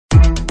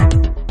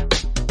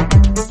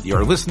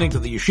You're listening to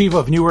the Yeshiva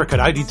of Newark at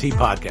IDT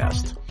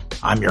podcast.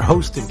 I'm your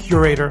host and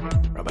curator,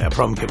 Rabbi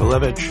Abram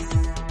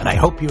Kibalevich, and I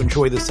hope you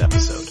enjoy this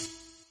episode.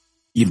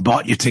 You've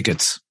bought your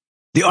tickets.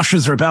 The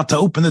ushers are about to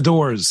open the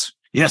doors.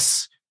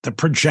 Yes, the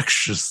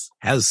Projectionist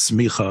has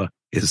Semicha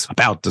is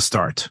about to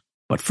start.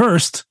 But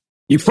first,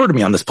 you've heard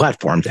me on this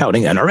platform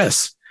touting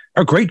NRS,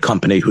 a great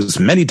company whose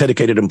many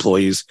dedicated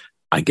employees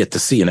I get to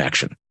see in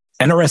action.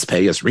 NRS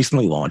Pay has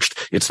recently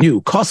launched its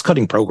new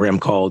cost-cutting program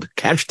called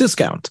Cash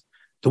Discount.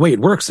 The way it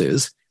works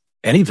is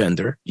any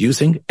vendor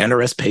using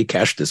NRS Pay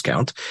Cash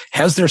Discount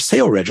has their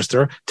sale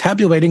register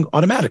tabulating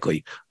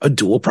automatically a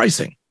dual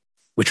pricing,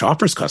 which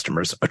offers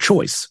customers a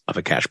choice of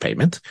a cash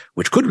payment,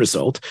 which could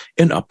result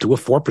in up to a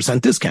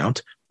 4%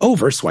 discount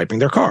over swiping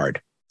their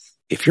card.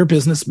 If your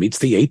business meets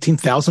the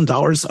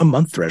 $18,000 a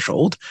month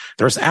threshold,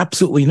 there's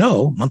absolutely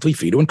no monthly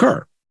fee to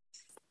incur.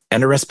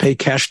 NRS Pay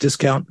Cash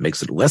Discount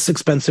makes it less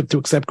expensive to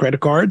accept credit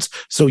cards,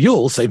 so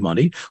you'll save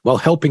money while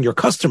helping your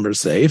customers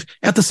save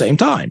at the same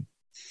time.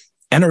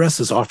 NRS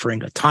is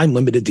offering a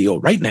time-limited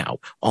deal right now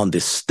on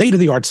this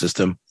state-of-the-art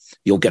system.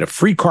 You'll get a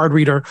free card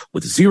reader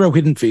with zero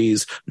hidden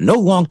fees, no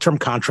long-term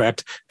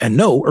contract, and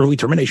no early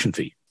termination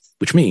fee,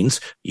 which means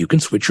you can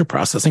switch your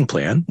processing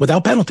plan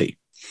without penalty.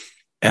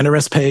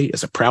 NRS Pay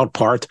is a proud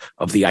part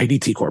of the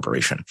IDT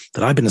Corporation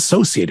that I've been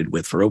associated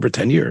with for over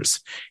 10 years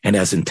and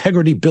has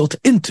integrity built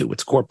into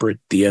its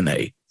corporate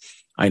DNA.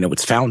 I know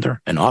its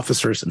founder and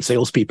officers and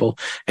salespeople,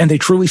 and they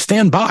truly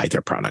stand by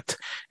their product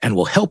and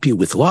will help you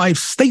with live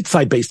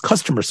stateside-based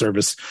customer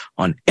service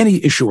on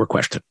any issue or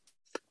question.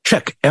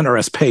 Check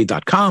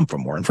nrspay.com for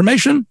more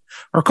information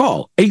or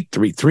call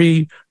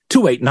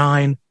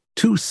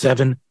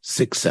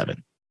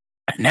 833-289-2767.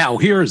 And now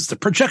here's the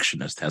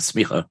Projectionist,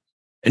 Semicha.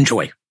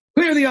 Enjoy.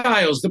 Clear the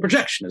aisles, the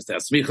Projectionist.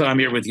 That's Semicha. I'm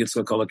here with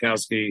Yitzchak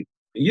Kolakowski.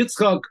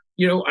 Yitzchak,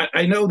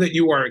 I know that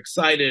you are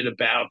excited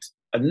about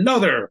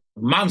another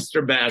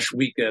Monster Bash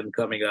weekend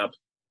coming up.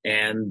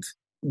 And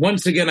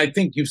once again, I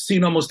think you've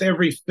seen almost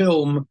every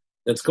film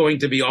that's going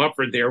to be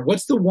offered there.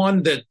 What's the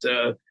one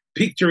that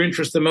piqued your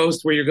interest the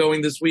most where you're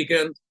going this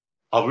weekend?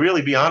 I'll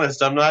really be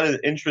honest. I'm not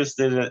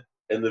interested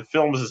in the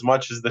films as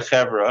much as the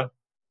Chevra.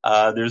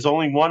 There's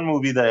only one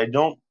movie that I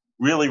don't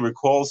really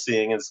recall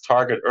seeing. It's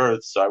Target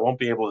Earth, so I won't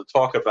be able to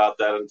talk about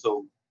that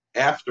until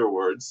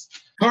afterwards.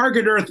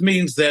 Target Earth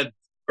means that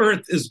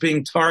Earth is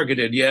being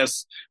targeted,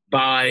 yes,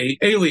 by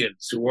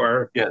aliens who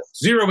are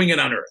zeroing in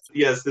on Earth.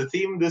 Yes, the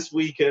theme this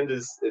weekend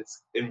it's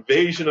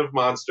Invasion of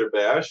Monster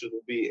Bash. It will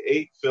be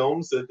 8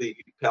 films at the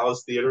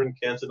Palace Theater in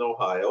Canton,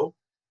 Ohio,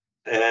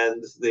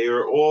 and they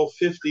are all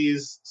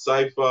 50s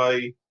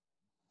sci-fi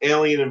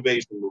alien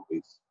invasion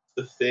movies.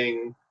 The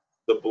Thing,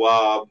 The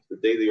Blob, The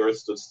Day the Earth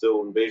Stood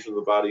Still, Invasion of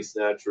the Body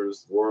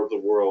Snatchers, War of the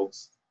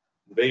Worlds,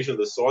 Invasion of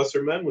the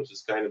Saucermen, which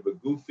is kind of a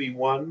goofy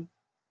one,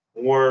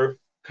 more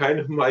kind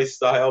of my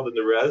style than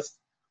the rest.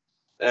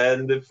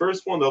 And the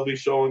first one they'll be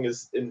showing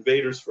is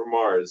Invaders from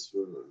Mars.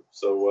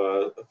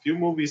 So a few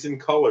movies in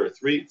color.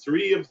 Three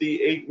of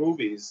the 8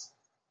 movies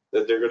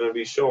that they're going to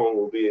be showing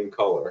will be in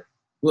color.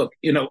 Look,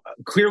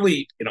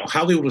 clearly,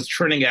 Hollywood was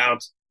churning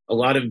out a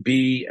lot of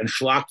B and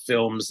schlock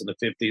films in the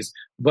 50s,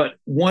 but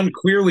one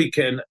clearly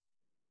can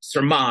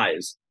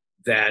surmise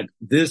that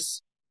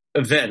this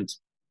event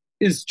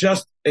is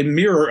just a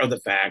mirror of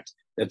the fact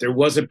that there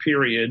was a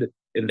period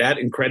in that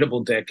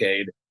incredible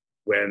decade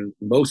when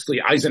mostly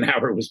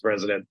Eisenhower was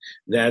president,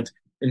 that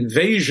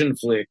invasion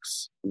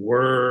flicks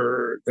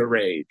were the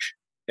rage.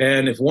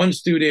 And if one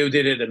studio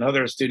did it,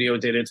 another studio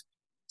did it,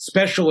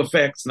 special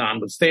effects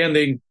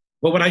notwithstanding.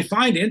 But what I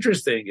find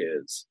interesting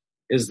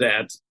is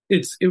that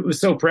it was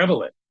so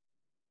prevalent.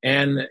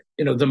 And,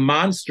 the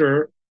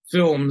monster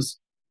films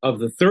of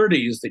the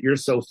 30s that you're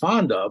so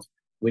fond of,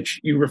 which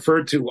you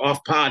referred to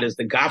off-pod as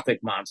the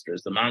Gothic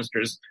monsters, the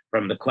monsters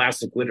from the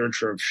classic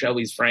literature of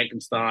Shelley's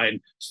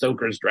Frankenstein,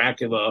 Stoker's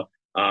Dracula,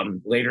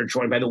 later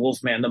joined by the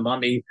Wolfman, the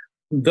Mummy.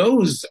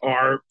 Those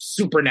are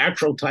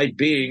supernatural type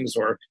beings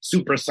or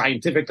super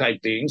scientific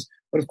type beings.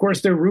 But of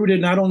course, they're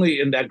rooted not only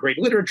in that great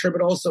literature,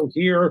 but also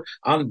here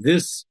on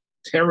this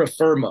terra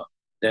firma,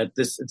 that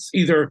it's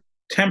either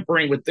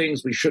tampering with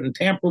things we shouldn't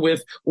tamper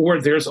with,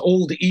 or there's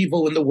old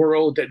evil in the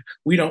world that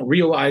we don't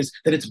realize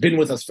that it's been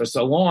with us for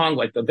so long,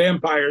 like the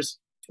vampires.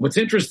 What's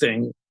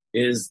interesting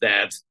is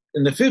that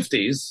in the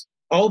 50s,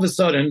 all of a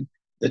sudden,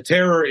 the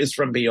terror is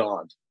from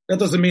beyond. That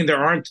doesn't mean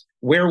there aren't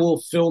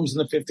werewolf films in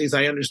the 50s.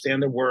 I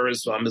understand there were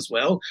some as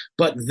well.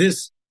 But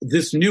this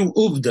new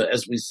uvda,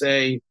 as we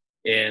say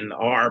in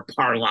our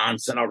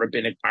parlance and our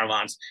rabbinic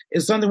parlance,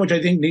 is something which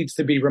I think needs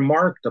to be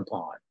remarked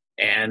upon.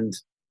 And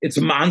it's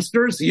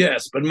monsters,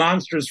 yes, but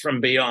monsters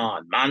from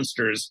beyond,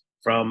 monsters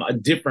from a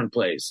different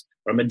place,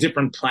 from a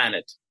different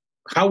planet.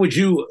 How would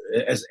you,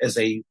 as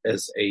a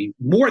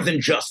more than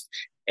just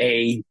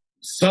a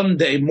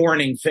Sunday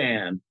morning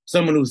fan,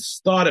 someone who's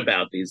thought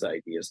about these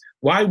ideas,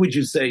 why would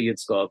you say,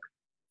 Yitzchak,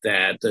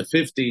 that the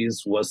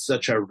 50s was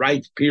such a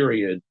ripe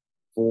period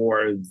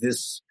for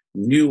this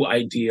new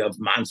idea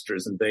of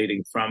monsters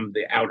invading from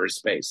the outer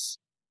space?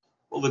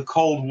 Well, the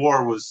Cold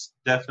War was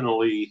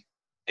definitely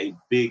a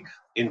big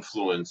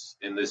influence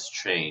in this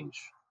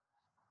change.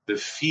 The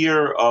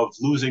fear of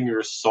losing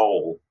your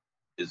soul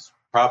is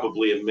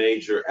probably a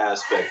major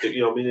aspect.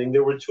 Meaning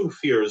there were two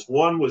fears.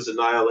 One was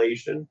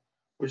annihilation,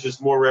 which is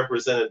more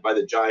represented by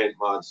the giant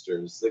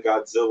monsters, the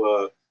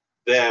Godzilla,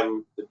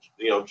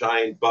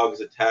 giant bugs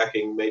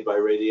attacking made by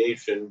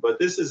radiation. But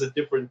this is a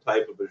different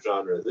type of a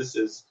genre. This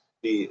is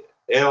the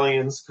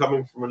aliens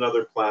coming from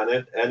another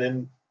planet. And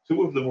in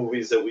two of the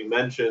movies that we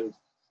mentioned,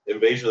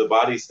 Invasion of the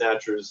Body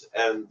Snatchers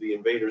and The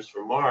Invaders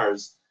from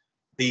Mars,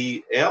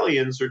 the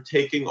aliens are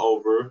taking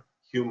over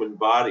human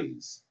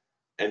bodies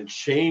and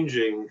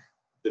changing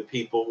the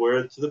people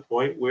to the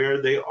point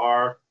where they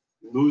are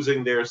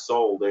losing their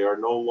soul. They are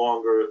no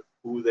longer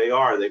who they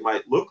are. They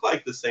might look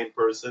like the same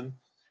person,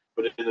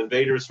 but in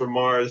Invaders from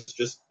Mars,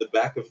 just the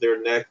back of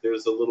their neck,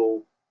 there's a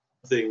little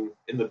thing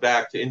in the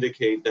back to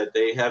indicate that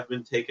they have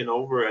been taken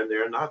over and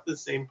they're not the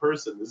same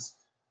person.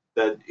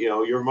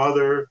 Your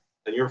mother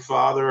and your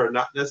father are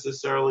not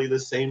necessarily the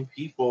same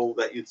people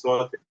that you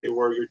thought they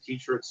were, your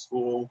teacher at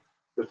school,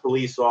 the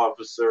police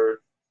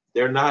officer.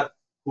 They're not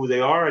who they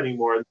are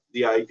anymore.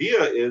 The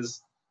idea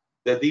is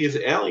that these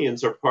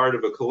aliens are part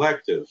of a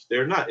collective.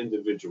 They're not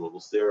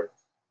individuals. They're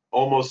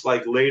almost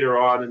like later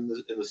on in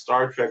the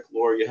Star Trek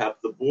lore, you have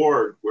the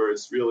Borg, where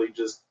it's really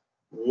just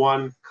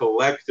one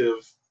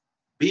collective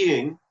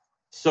being.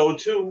 So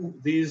too,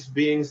 these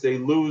beings, they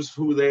lose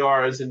who they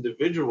are as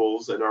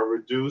individuals and are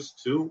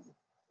reduced to,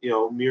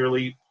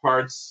 merely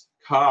parts,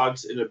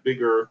 cogs in a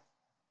bigger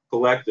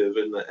collective.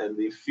 And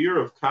the fear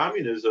of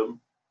communism,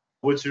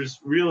 which is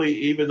really,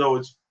 even though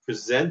it's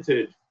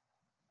presented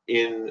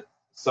in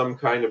some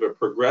kind of a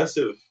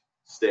progressive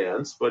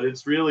stance, but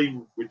it's really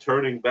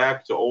returning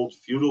back to old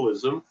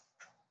feudalism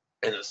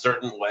in a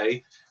certain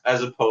way,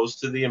 as opposed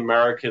to the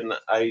American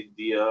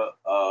idea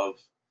of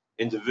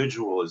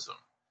individualism,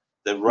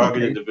 the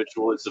rugged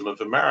individualism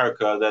of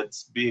America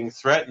that's being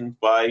threatened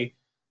by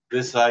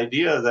this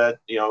idea that,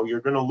 you're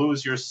going to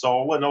lose your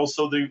soul, and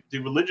also the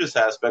religious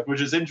aspect,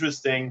 which is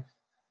interesting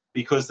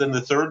because then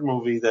the third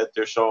movie that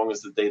they're showing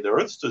is The Day the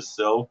Earth Stood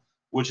Still,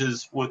 which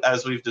is,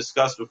 as we've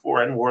discussed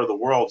before, and War of the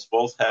Worlds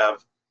both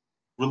have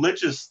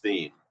religious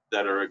themes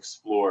that are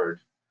explored.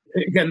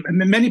 Again,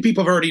 many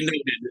people have already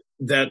noted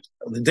that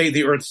The Day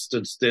the Earth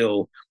Stood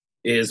Still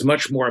is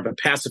much more of a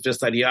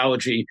pacifist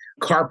ideology.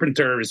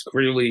 Carpenter is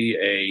clearly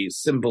a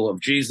symbol of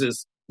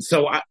Jesus.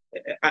 So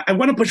I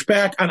want to push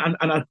back on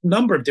a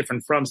number of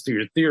different fronts to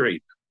your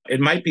theory.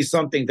 It might be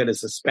something that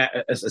is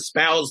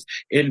espoused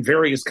in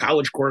various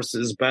college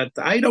courses, but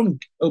I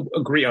don't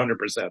agree 100%.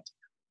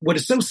 What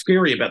is so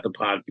scary about the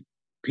pod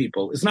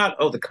people is not,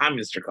 the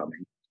communists are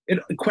coming. It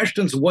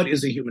questions what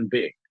is a human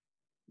being.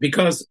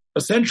 Because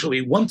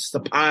essentially, once the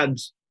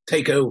pods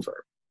take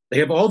over, they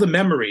have all the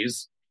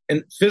memories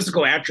and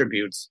physical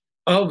attributes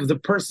of the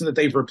person that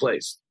they've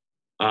replaced.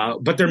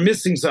 But they're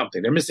missing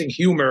something. They're missing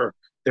humor.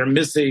 They're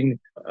missing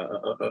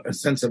a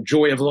sense of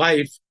joy of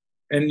life.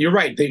 And you're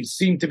right; they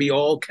seem to be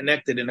all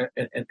connected in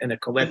a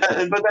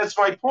collective. But that's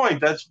my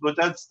point. That's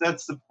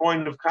the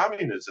point of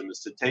communism, is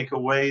to take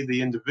away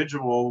the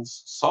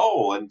individual's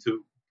soul and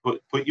to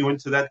put you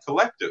into that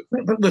collective.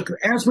 But look,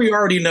 as we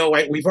already know,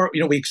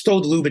 we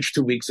extolled Lubitsch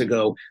 2 weeks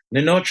ago.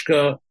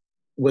 Ninotchka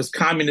was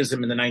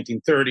communism in the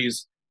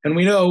 1930s, and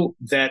we know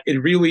that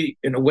it really,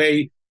 in a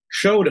way,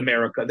 showed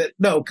America that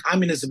no,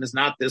 communism is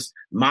not this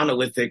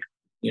monolithic,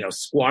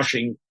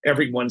 squashing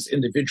everyone's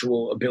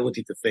individual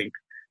ability to think.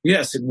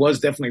 Yes, it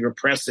was definitely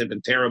repressive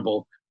and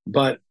terrible,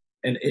 but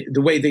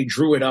the way they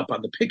drew it up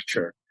on the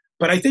picture.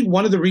 But I think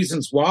one of the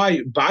reasons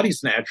why Body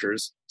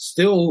Snatchers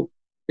still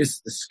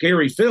is a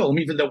scary film,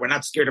 even though we're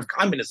not scared of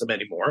communism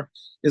anymore,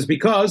 is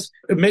because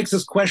it makes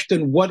us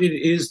question what it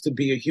is to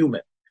be a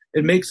human.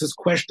 It makes us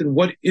question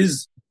what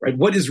is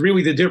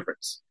really the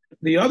difference.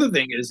 The other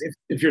thing is,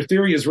 if your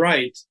theory is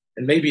right,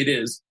 and maybe it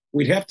is,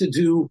 we'd have to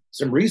do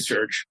some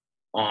research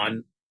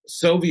on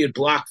Soviet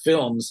bloc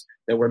films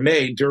that were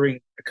made during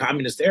the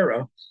communist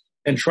era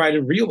and try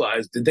to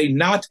realize, did they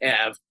not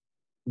have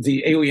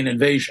the alien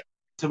invasion?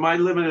 To my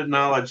limited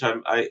knowledge,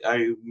 I'm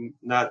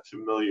not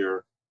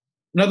familiar.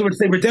 In other words,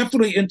 they were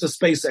definitely into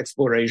space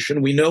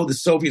exploration. We know the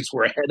Soviets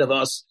were ahead of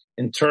us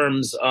in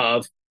terms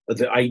of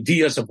the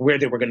ideas of where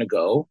they were going to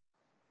go.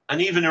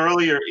 And even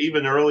earlier,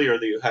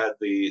 you had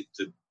the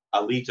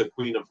Alita,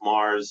 Queen of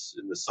Mars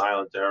in the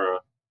silent era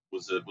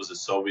was a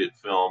Soviet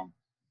film.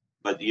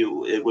 But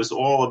it was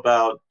all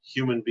about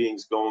human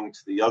beings going to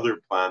the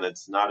other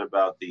planets, not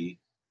about the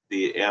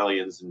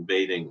aliens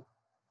invading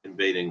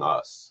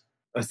us.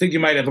 I think you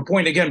might have a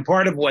point. Again,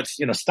 part of what's,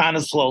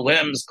 Stanislaw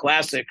Lem's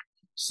classic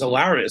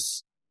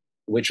Solaris,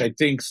 which I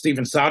think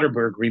Steven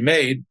Soderbergh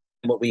remade.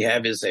 What we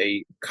have is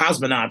a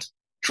cosmonaut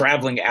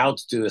traveling out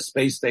to a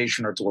space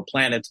station or to a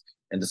planet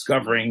and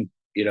discovering,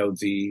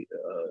 the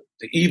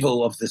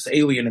evil of this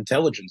alien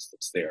intelligence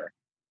that's there.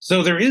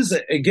 So there is,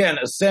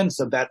 a sense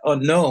of that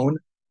unknown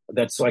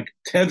that's like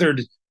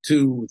tethered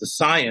to the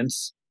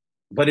science.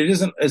 But it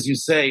isn't, as you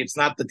say, it's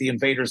not that the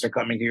invaders are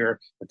coming here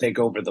to take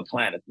over the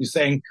planet. You're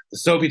saying the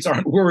Soviets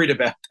aren't worried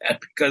about that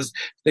because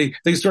they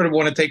sort of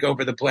want to take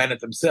over the planet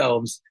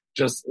themselves,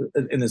 just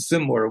in a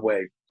similar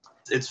way.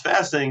 It's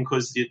fascinating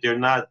because they're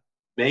not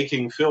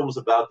making films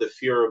about the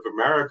fear of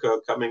America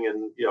coming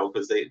in,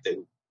 because they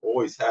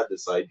always had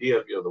this idea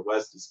of, the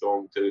West is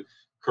going to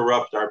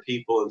corrupt our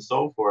people and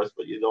so forth,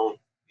 but you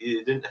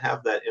didn't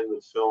have that in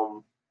the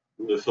film.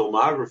 The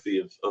filmography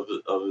of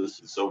the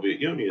Soviet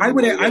Union. I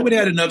would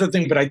add another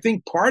thing, but I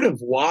think part of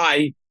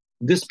why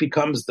this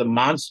becomes the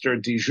monster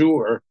du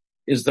jour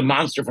is the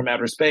monster from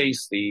outer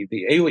space,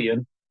 the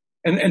alien,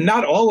 and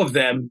not all of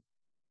them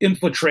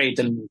infiltrate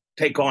and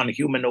take on a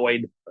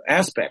humanoid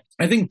aspect.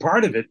 I think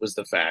part of it was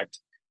the fact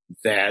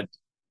that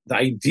the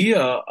idea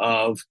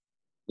of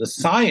the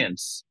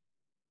science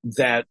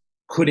that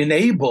could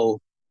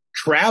enable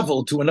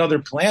travel to another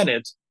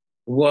planet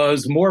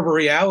was more of a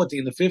reality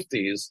in the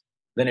 50s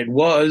than it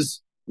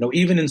was,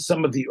 even in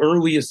some of the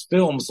earliest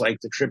films like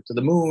The Trip to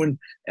the Moon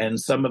and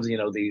some of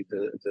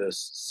the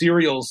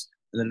serials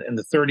in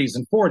the 30s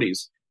and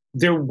 40s.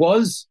 There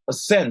was a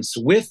sense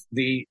with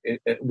the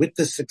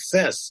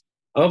success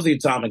of the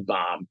atomic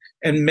bomb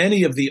and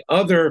many of the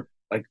other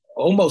like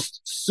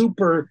almost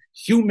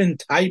superhuman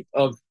type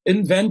of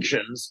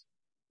inventions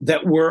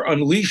that were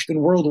unleashed in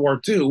World War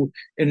II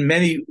in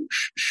many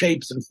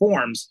shapes and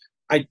forms.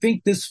 I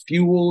think this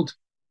fueled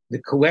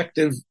the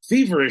collective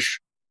feverish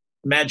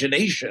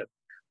imagination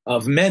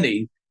of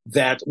many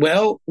that,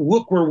 well,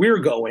 look where we're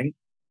going.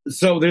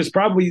 So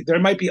there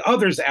might be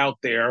others out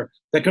there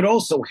that could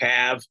also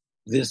have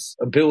this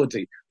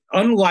ability.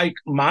 Unlike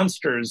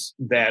monsters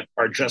that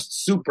are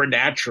just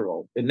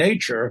supernatural in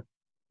nature,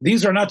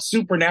 these are not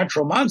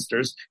supernatural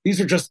monsters.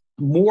 These are just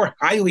more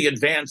highly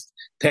advanced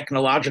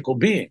technological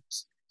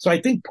beings. So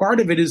I think part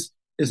of it is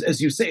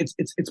as you say,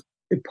 it's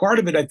part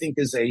of it, I think,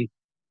 is a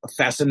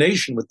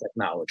fascination with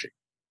technology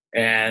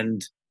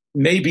and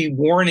maybe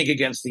warning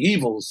against the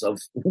evils of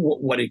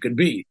what it could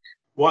be.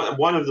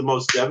 One of the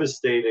most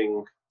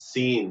devastating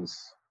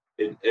scenes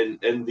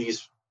in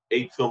these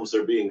 8 films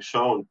that are being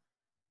shown,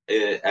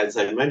 as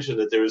I mentioned,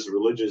 that there is a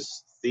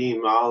religious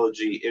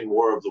themology in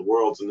War of the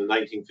Worlds, in the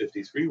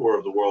 1953 War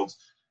of the Worlds,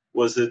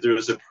 was that there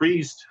was a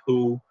priest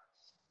who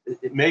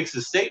makes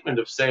a statement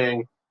of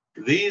saying,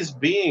 these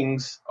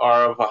beings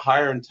are of a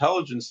higher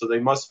intelligence, so they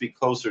must be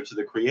closer to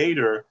the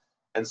Creator.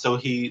 And so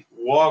he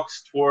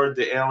walks toward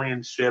the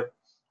alien ship,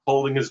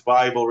 holding his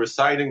Bible,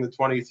 reciting the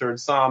 23rd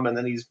Psalm, and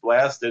then he's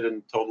blasted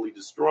and totally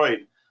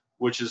destroyed,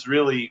 which is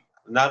really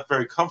not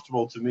very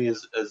comfortable to me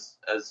as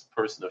a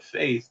person of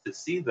faith to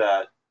see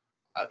that,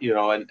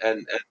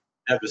 and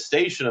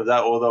devastation of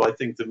that. Although I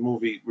think the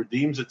movie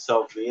redeems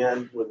itself in the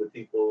end when the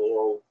people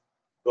all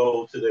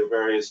go to their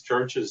various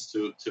churches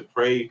to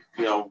pray,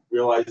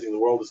 realizing the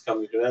world is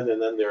coming to an end,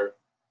 and then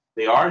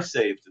they are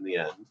saved in the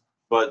end.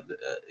 But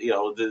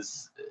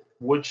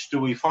which do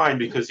we find?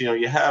 Because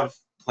you have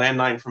Plan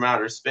 9 from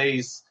Outer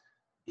Space,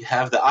 you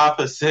have the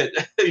opposite,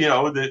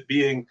 that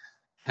being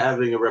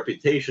having a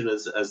reputation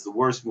as the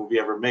worst movie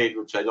ever made,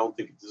 which I don't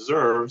think it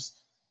deserves.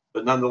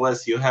 But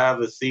nonetheless, you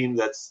have a theme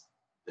that's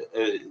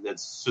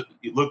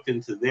you looked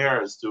into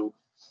there as to,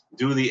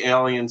 do the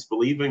aliens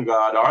believe in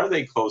God? Are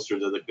they closer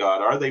to the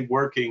God? Are they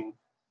working,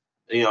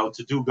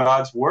 to do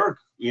God's work?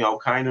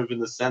 Kind of in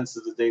the sense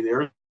of the day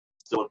they're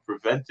still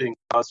preventing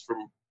us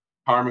from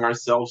harming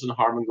ourselves and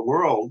harming the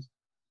world.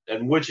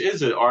 And which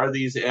is it? Are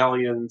these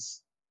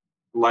aliens,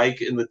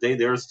 like in the day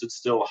there stood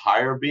still,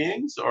 higher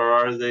beings, or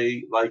are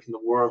they, like in the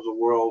War of the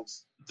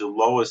Worlds, the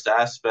lowest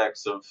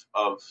aspects of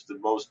the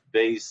most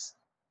base,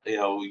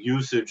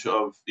 usage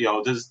of,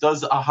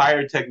 does a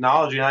higher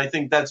technology? And I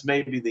think that's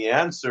maybe the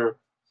answer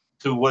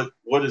to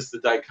what is the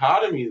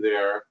dichotomy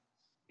there,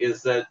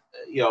 is that,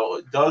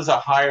 does a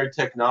higher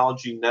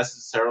technology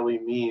necessarily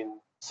mean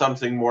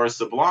something more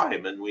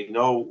sublime? And we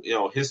know,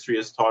 history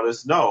has taught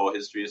us no.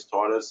 History has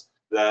taught us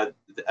that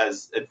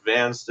as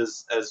advanced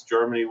as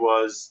Germany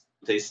was,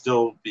 they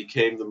still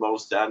became the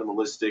most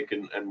animalistic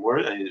and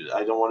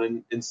I don't want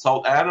to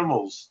insult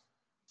animals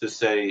to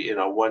say,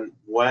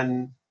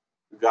 when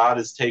God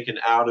is taken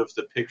out of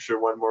the picture,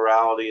 when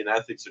morality and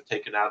ethics are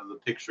taken out of the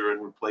picture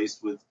and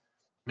replaced with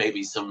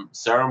maybe some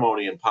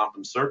ceremony and pomp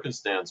and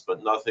circumstance,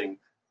 but nothing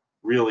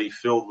really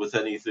filled with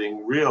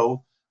anything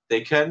real,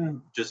 they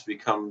can just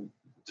become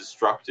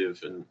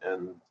destructive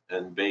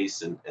and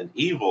base and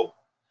evil.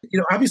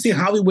 Obviously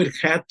Hollywood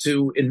had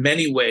to, in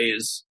many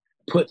ways,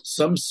 put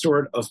some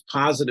sort of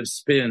positive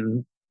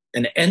spin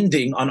and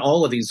ending on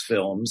all of these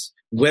films,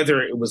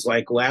 whether it was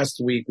like last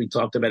week, we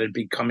talked about it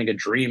becoming a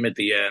dream at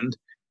the end,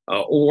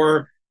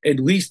 or at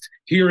least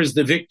here is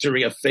the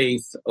victory of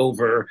faith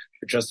over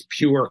just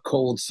pure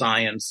cold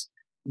science.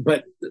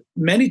 But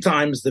many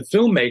times the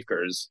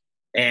filmmakers,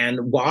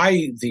 and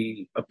why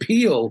the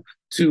appeal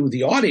to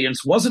the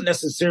audience wasn't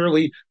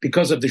necessarily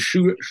because of the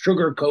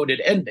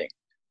sugar-coated ending.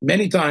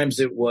 Many times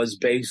it was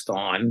based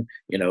on,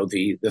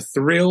 the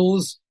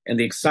thrills and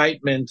the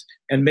excitement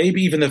and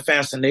maybe even the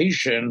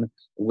fascination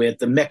with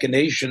the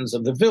machinations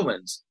of the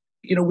villains.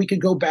 we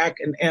could go back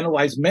and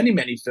analyze many,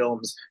 many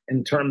films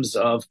in terms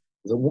of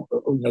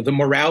the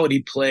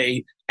morality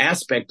play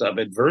aspect of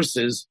it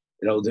versus,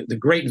 the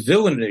great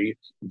villainy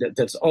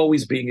that's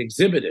always being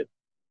exhibited.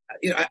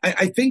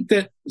 I think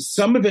that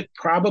some of it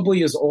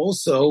probably is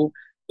also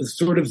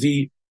sort of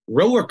the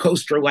roller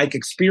coaster-like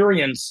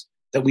experience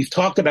that we've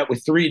talked about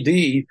with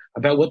 3D,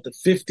 about what the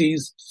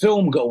 50s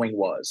film going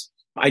was.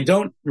 I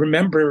don't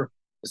remember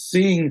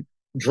seeing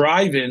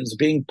drive-ins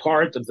being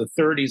part of the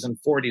 30s and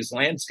 40s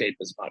landscape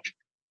as much.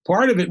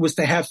 Part of it was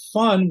to have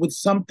fun with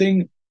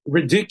something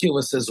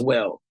ridiculous as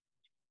well.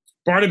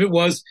 Part of it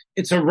was,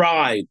 it's a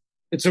ride.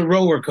 It's a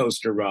roller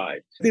coaster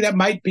ride. I think that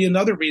might be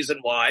another reason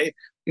why,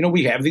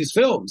 we have these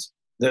films.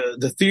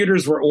 The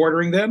theaters were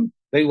ordering them.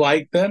 They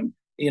liked them,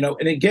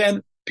 and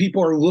again,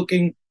 people are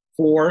looking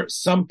for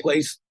some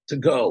place to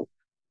go.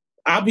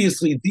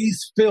 Obviously,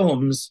 these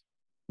films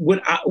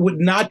would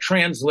not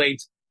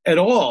translate at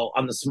all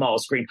on the small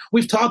screen.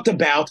 We've talked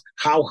about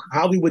how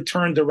Hollywood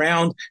turned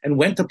around and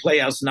went to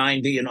Playhouse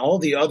 90 and all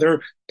the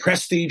other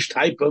prestige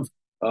type of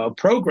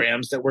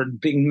programs that were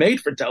being made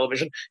for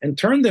television and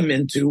turned them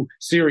into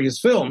serious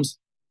films.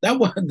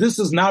 This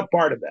is not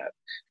part of that.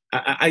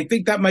 I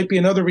think that might be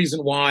another reason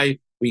why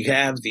we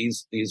have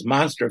these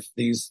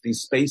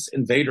space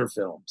invader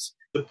films.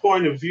 The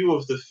point of view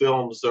of the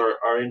films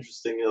are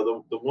interesting.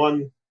 The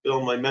one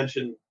film I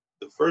mentioned,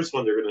 the first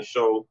one they're going to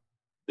show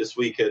this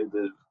weekend,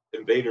 the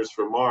Invaders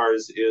from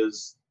Mars,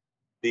 is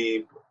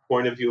the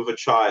point of view of a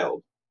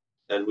child.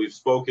 And we've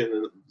spoken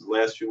in the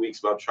last few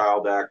weeks about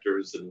child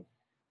actors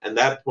and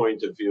that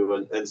point of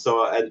view. And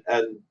so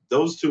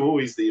those two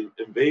movies, the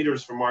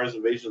Invaders from Mars,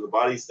 Invasion of the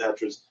Body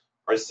Snatchers,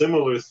 are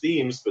similar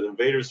themes, but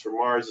Invaders from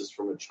Mars is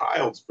from a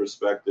child's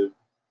perspective,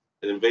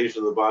 and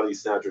Invasion of the Body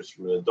Snatchers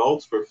from an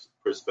adult's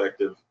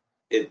perspective.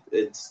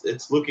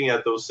 It's looking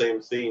at those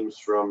same themes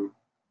from,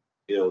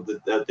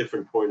 that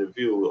different point of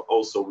view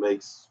also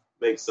makes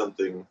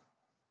something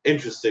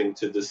interesting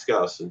to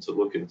discuss and to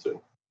look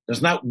into.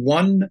 There's not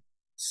one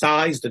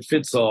size that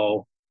fits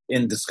all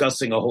in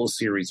discussing a whole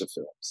series of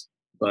films,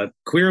 but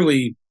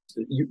clearly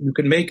you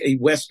can make a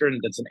Western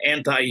that's an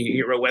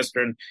anti-hero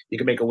Western. You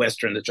can make a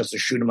Western that's just a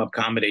shoot-'em-up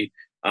comedy.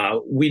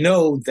 We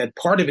know that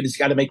part of it is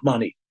got to make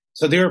money.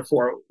 So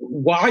therefore,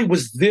 why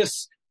was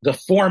this the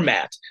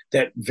format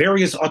that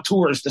various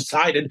auteurs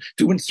decided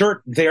to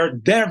insert their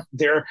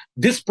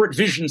disparate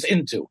visions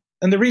into?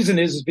 And the reason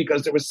is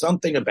because there was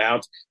something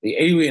about the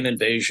alien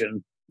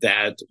invasion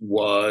that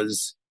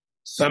was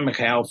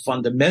somehow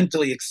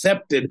fundamentally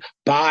accepted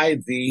by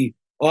the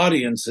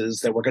audiences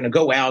that were going to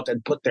go out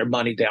and put their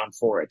money down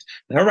for it.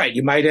 And all right,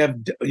 you might have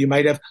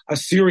a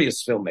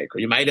serious filmmaker.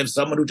 You might have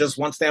someone who just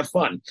wants to have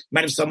fun. You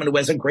might have someone who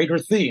has a greater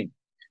theme.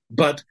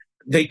 But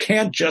they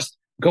can't just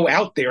go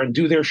out there and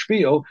do their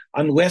spiel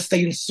unless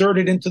they insert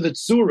it into the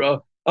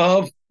tsura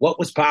of what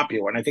was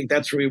popular. And I think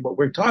that's really what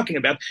we're talking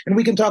about. And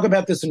we can talk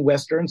about this in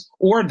Westerns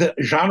or the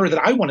genre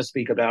that I want to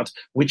speak about,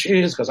 which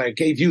is, because I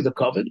gave you the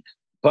COVID,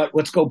 but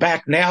let's go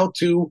back now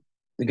to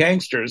the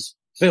Gangsters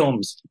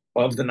films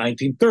of the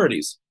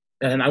 1930s.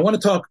 And I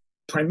want to talk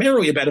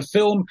primarily about a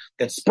film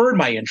that spurred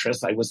my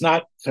interest. I was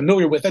not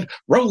familiar with it.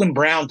 Roland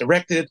Brown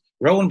directed it.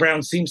 Roland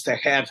Brown seems to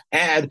have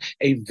had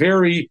a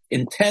very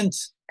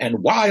intense and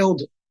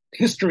wild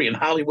history in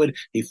Hollywood.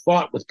 He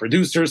fought with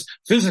producers,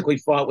 physically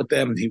fought with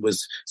them. He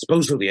was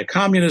supposedly a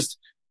communist,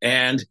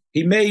 and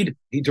he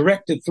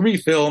directed 3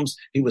 films.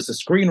 He was a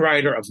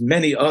screenwriter of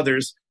many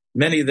others,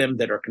 many of them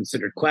that are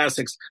considered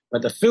classics.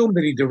 But the first film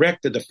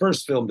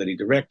that he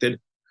directed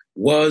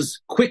was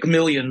Quick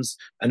Millions,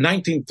 a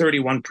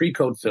 1931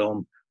 pre-code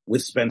film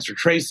with Spencer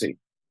Tracy.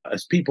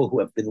 As people who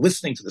have been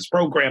listening to this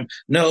program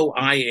know,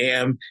 I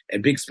am a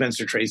big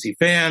Spencer Tracy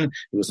fan.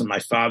 He was one of my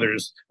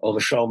father's,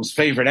 Olga Sholm's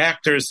favorite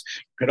actors.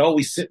 Could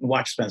always sit and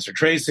watch Spencer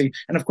Tracy.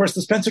 And of course,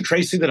 the Spencer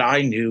Tracy that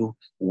I knew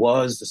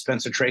was the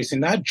Spencer Tracy,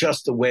 not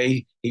just the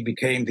way he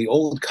became the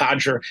old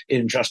codger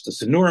in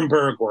Justice in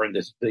Nuremberg or in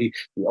the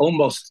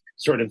almost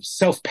sort of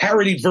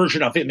self-parodied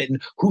version of him in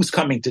Who's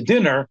Coming to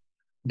Dinner,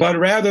 but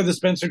rather the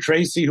Spencer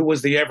Tracy who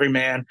was the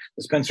everyman,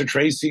 the Spencer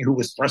Tracy who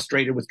was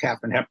frustrated with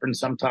Katharine Hepburn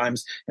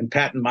sometimes and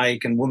Pat and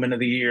Mike and Woman of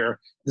the Year,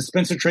 the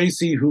Spencer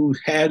Tracy who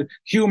had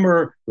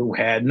humor, who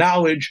had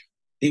knowledge.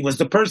 He was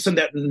the person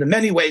that in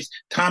many ways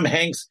Tom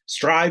Hanks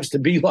strives to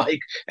be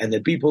like, and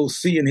that people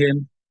see in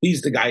him.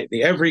 He's the guy,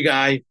 the every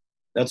guy.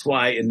 That's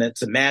why, and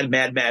that's a mad,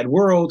 mad, mad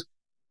world.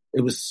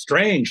 It was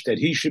strange that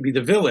he should be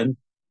the villain.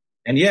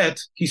 And yet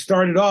he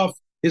started off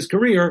his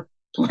career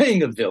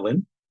playing a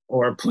villain,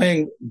 or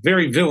playing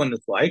very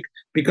villainous-like,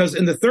 because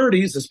in the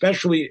 30s,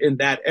 especially in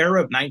that era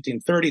of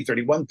 1930,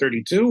 31,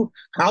 32,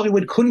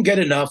 Hollywood couldn't get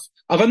enough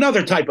of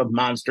another type of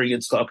monster,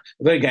 Yitzchak,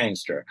 the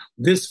gangster.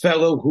 This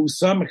fellow who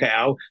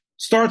somehow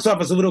starts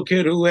off as a little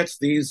kid who lets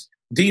these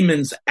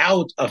demons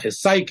out of his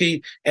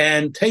psyche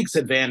and takes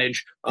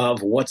advantage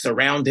of what's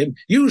around him,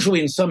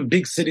 usually in some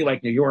big city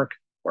like New York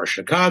or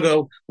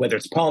Chicago, whether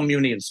it's Paul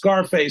Muni and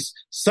Scarface.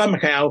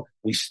 Somehow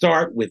we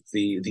start with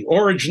the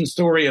origin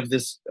story of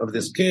this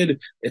kid.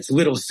 It's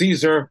Little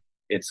Caesar.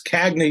 It's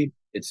Cagney.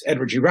 it's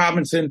Edward G.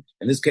 Robinson.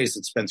 In this case,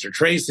 it's Spencer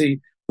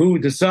Tracy, who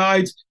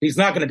decides he's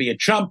not going to be a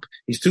chump.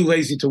 He's too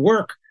lazy to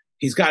work.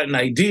 He's got an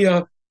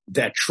idea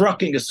that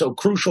trucking is so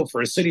crucial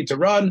for a city to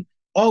run.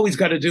 All he's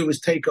got to do is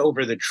take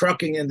over the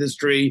trucking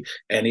industry,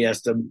 and he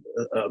has to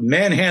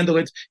manhandle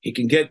it. He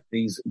can get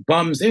these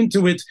bums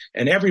into it,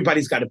 and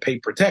everybody's got to pay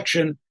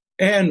protection.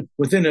 And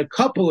within a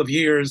couple of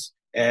years,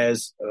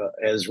 as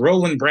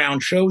Roland Brown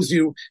shows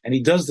you, and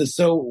he does this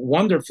so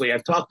wonderfully.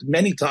 I've talked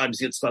many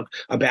times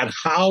about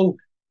how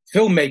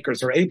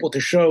filmmakers are able to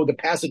show the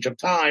passage of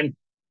time.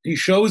 He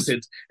shows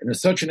it in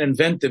such an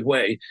inventive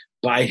way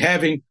by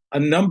having a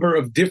number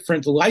of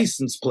different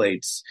license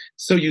plates.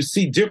 So you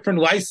see different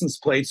license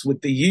plates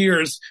with the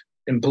years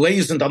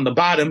emblazoned on the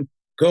bottom,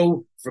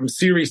 go from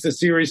series to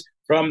series,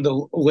 from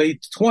the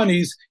late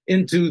 20s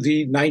into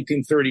the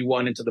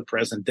 1931 into the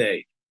present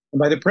day. And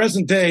by the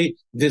present day,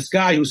 this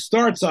guy who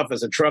starts off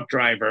as a truck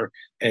driver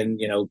and,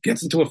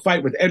 gets into a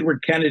fight with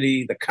Edward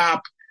Kennedy, the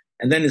cop,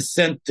 and then is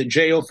sent to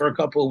jail for a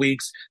couple of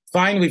weeks,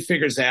 finally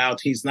figures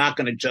out he's not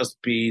going to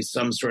just be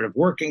some sort of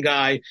working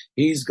guy.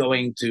 He's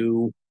going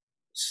to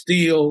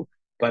steal,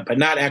 but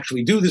not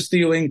actually do the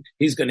stealing.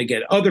 He's going to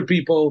get other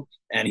people,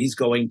 and he's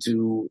going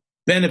to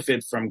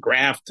benefit from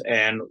graft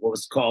and what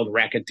was called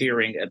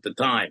racketeering at the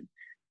time.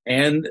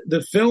 And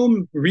the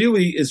film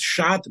really is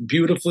shot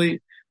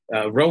beautifully.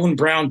 Roland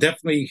Brown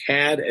definitely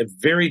had a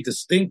very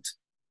distinct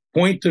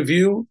point of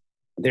view.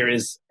 There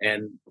is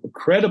an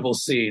incredible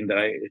scene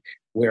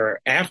where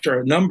after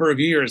a number of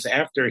years,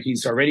 after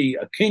he's already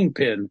a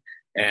kingpin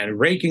and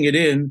raking it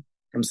in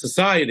from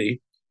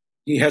society,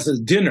 he has a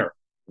dinner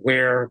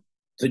where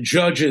the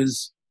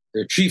judges,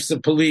 the chiefs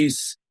of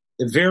police,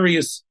 the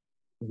various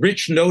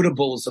rich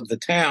notables of the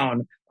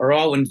town are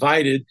all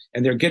invited,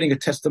 and they're getting a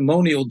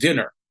testimonial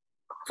dinner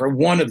for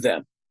one of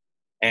them.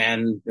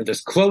 And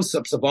there's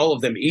close-ups of all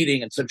of them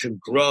eating in such a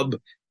grub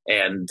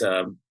and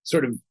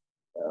sort of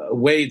a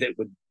way that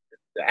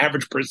the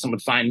average person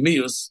would find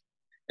mius.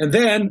 And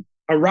then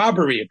a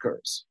robbery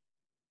occurs.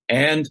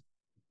 And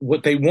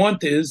what they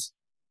want is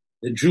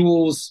the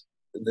jewels,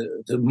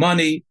 the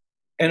money,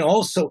 and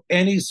also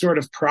any sort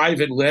of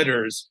private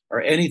letters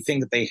or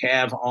anything that they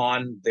have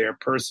on their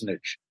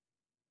personage.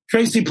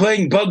 Tracy,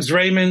 playing Bugs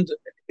Raymond,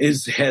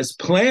 has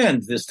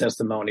planned this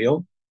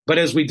testimonial, but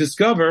as we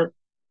discover,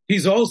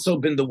 he's also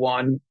been the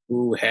one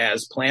who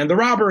has planned the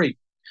robbery.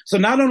 So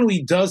not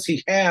only does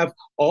he have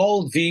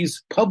all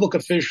these public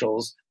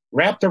officials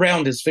wrapped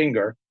around his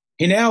finger,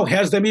 he now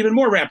has them even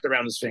more wrapped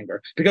around his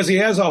finger because he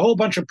has a whole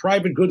bunch of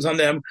private goods on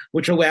them,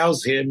 which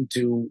allows him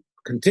to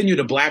continue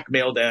to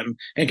blackmail them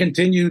and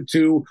continue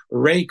to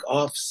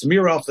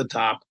smear off the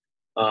top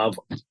of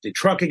the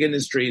trucking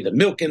industry, the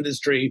milk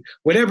industry,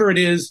 whatever it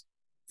is.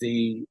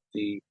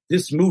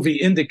 This movie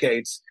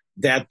indicates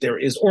that there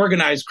is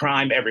organized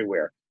crime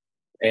everywhere.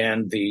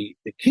 And the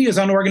key is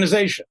on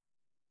organization.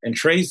 And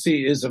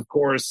Tracy is, of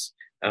course,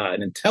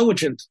 an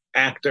intelligent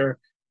actor.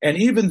 And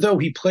even though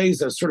he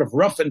plays a sort of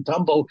rough and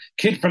tumble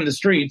kid from the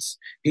streets,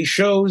 he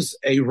shows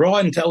a raw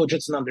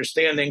intelligence and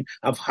understanding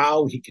of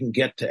how he can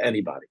get to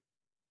anybody.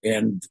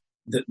 And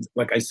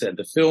like I said,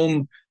 the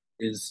film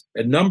is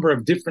a number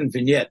of different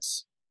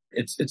vignettes.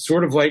 It's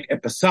sort of like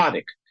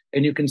episodic.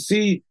 And you can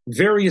see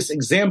various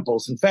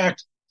examples. In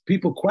fact,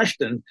 people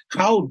question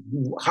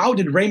how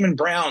did Raymond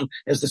Brown,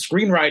 as the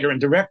screenwriter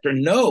and director,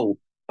 know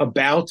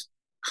about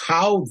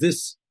how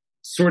this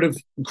sort of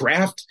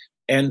graft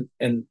and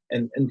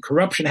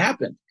corruption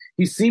happened.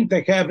 He seemed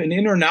to have an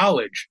inner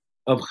knowledge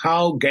of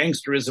how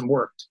gangsterism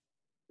worked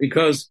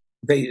because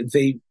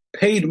they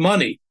paid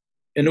money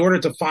in order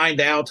to find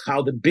out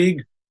how the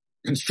big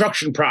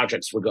construction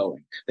projects were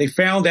going. They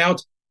found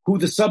out who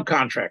the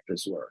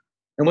subcontractors were.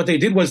 And what they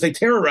did was they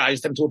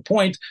terrorized them to a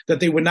point that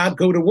they would not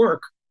go to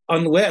work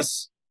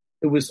unless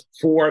it was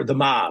for the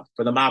mob,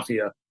 for the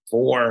mafia,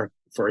 for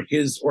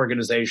his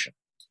organization.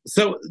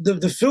 So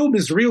the film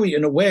is really,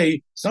 in a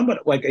way,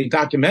 somewhat like a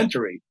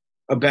documentary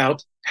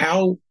about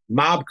how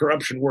mob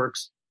corruption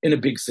works in a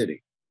big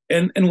city.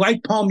 And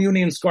like Paul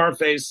Muni in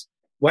Scarface,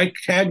 like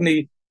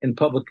Cagney in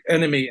Public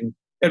Enemy, and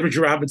Edward G.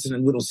 Robinson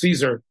in Little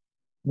Caesar,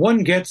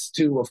 one gets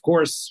to, of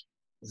course,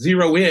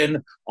 zero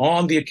in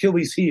on the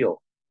Achilles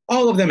heel.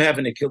 All of them have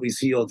an Achilles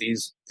heel,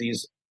 these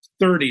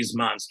 30s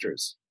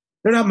monsters.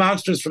 They're not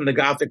monsters from the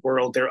Gothic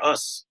world. They're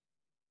us.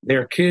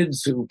 They're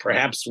kids who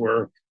perhaps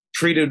were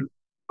treated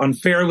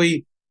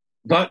unfairly,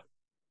 but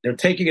they're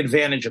taking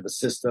advantage of the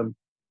system.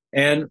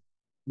 And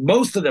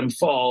most of them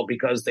fall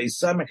because they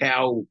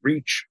somehow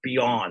reach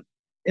beyond.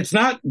 It's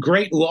not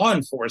great law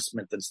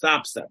enforcement that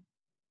stops them.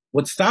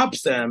 What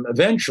stops them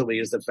eventually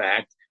is the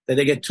fact that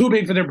they get too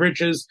big for their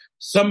britches.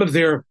 Some of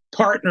their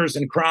partners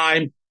in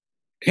crime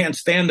can't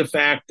stand the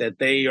fact that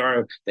they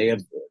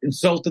have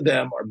insulted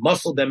them or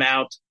muscled them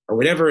out or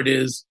whatever it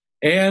is.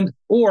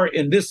 Or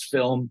in this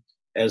film,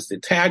 as the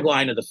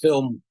tagline of the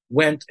film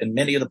went in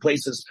many of the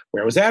places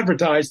where it was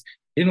advertised,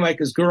 he didn't like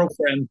his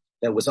girlfriend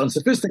that was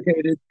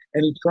unsophisticated,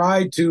 and he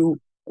tried to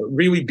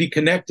really be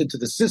connected to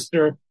the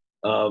sister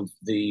of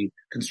the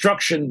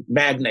construction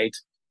magnate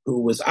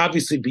who was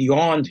obviously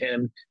beyond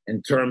him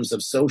in terms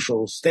of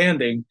social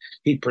standing.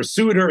 He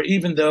pursued her,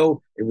 even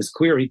though it was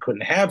clear he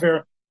couldn't have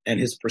her. And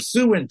his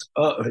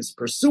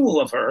pursual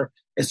of her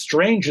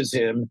estranges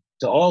him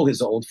to all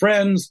his old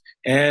friends.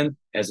 And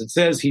as it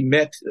says,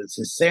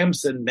 his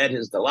Samson met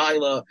his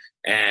Delilah,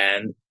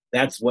 and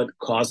that's what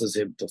causes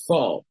him to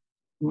fall.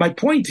 My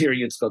point here,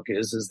 Yitzchak,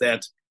 is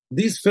that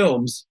these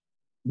films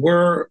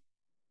were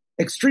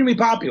extremely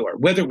popular,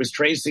 whether it was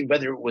Tracy,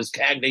 whether it was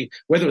Cagney,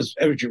 whether it was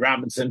Edward G.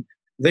 Robinson.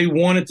 They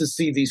wanted to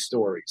see these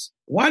stories.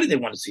 Why did they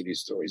want to see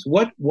these stories?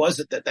 What was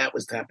it that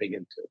was tapping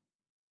into?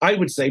 I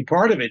would say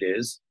part of it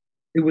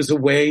was a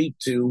way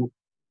to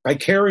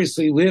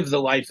vicariously live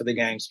the life of the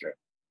gangster.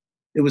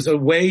 It was a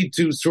way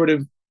to sort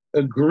of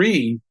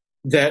agree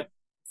that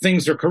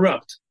things are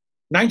corrupt.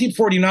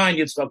 1949,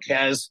 Yitzchak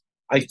has,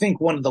 I think,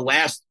 one of the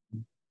last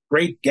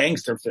great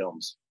gangster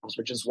films,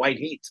 which is White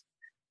Heat.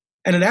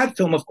 And in that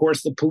film, of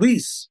course, the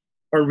police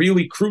are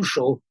really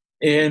crucial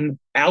in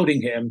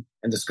outing him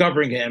and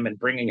discovering him and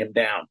bringing him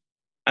down.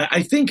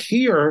 I think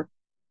here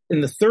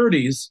in the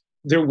 30s,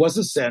 there was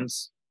a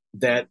sense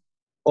that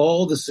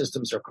all the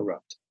systems are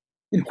corrupt.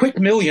 In Quick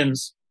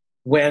Millions,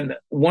 when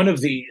one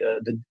of the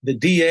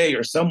DA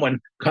or someone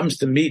comes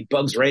to meet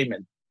Bugs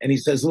Raymond and he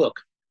says,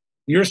 look,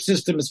 your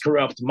system is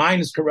corrupt.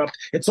 Mine is corrupt.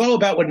 It's all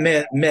about what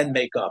men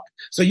make up.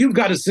 So you've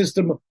got a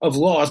system of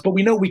laws, but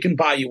we know we can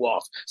buy you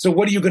off. So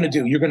what are you going to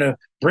do? You're going to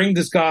bring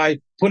this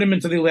guy, put him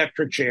into the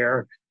electric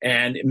chair,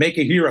 and make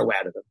a hero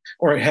out of him,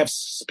 or have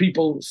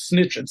people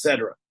snitch,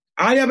 etc.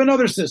 I have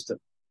another system.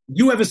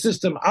 You have a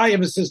system. I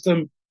have a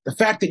system. The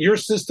fact that your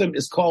system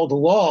is called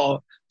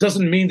law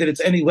doesn't mean that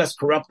it's any less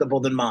corruptible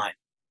than mine.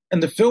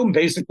 And the film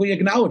basically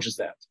acknowledges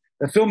that.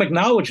 The film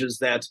acknowledges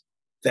that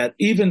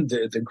even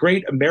the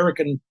great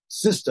American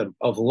system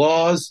of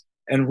laws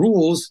and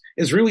rules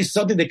is really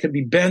something that can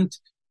be bent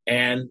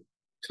and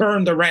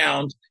turned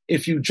around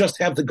if you just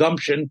have the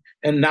gumption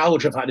and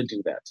knowledge of how to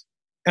do that.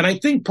 And I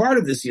think part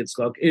of this,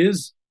 Yitzchak,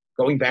 is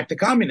going back to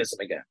communism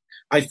again.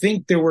 I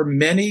think there were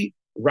many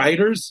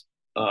writers,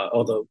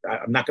 although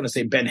I'm not going to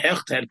say Ben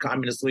Hecht had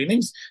communist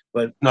leanings,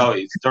 but... No,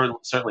 he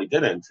certainly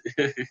didn't.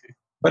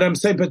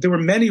 But there were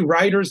many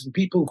writers and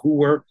people who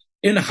were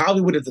in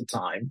Hollywood at the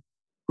time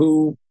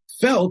who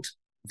felt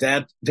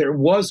that there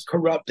was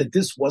that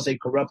this was a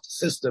corrupt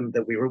system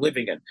that we were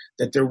living in,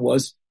 that there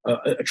was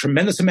a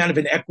tremendous amount of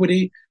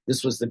inequity.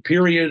 This was the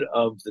period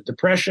of the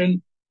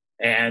Depression,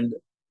 and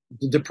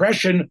the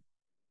Depression,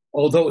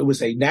 although it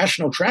was a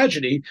national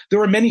tragedy, there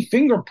were many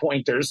finger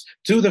pointers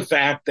to the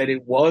fact that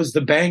it was the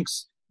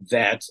banks,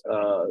 that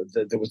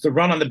there was the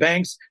run on the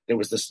banks, there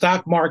was the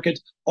stock market.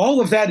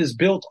 All of that is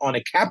built on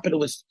a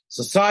capitalist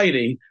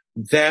society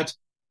that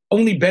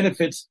only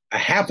benefits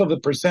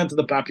 0.5% of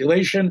the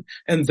population.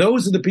 And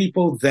those are the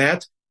people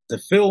that the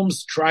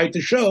films tried to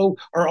show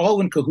are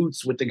all in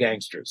cahoots with the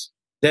gangsters.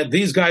 That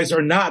these guys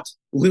are not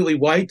lily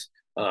white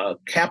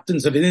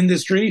captains of an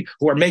industry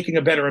who are making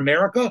a better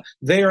America.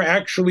 They are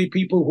actually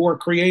people who are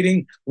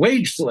creating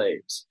wage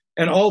slaves.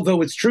 And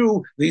although it's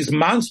true, these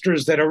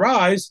monsters that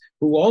arise,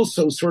 who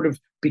also sort of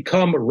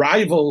become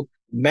rival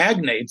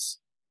magnates,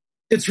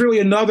 it's really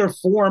another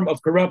form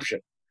of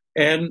corruption.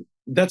 And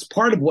that's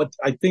part of what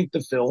I think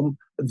this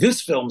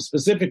film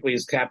specifically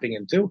is tapping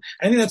into.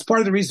 I think that's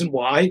part of the reason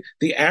why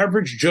the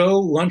average Joe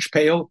lunch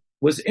pail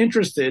was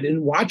interested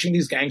in watching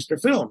these gangster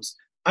films.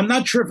 I'm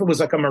not sure if it was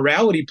like a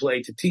morality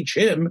play to teach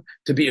him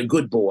to be a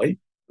good boy.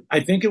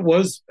 I think it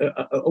was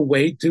a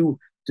way to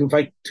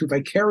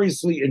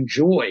vicariously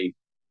enjoy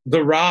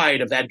the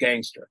ride of that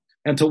gangster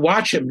and to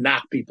watch him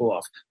knock people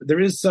off. There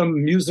is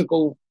some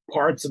musical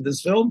parts of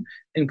this film,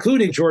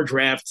 including George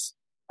Raft's,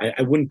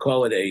 I wouldn't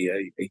call it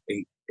a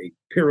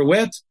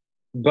pirouette,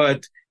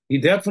 but he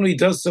definitely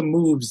does some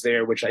moves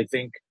there, which I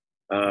think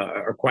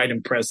are quite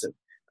impressive.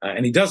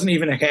 And he doesn't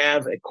even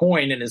have a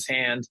coin in his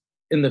hand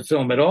in the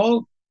film at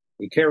all.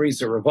 He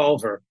carries a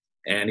revolver,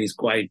 and he's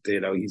quite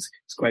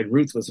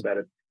ruthless about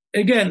it.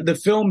 Again, the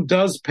film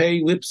does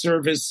pay lip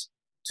service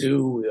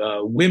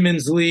to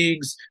women's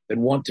leagues that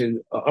want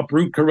to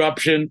uproot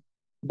corruption,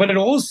 but it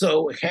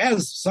also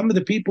has some of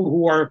the people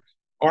who are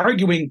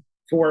arguing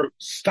for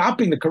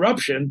stopping the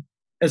corruption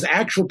as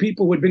actual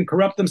people who had been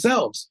corrupt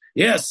themselves.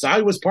 Yes, I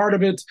was part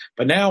of it,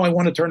 but now I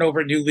want to turn over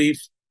a new leaf.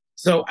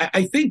 So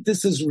I think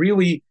this is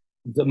really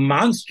the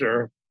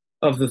monster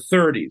of the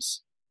 30s.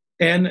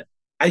 And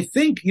I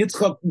think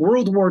Yitzchak,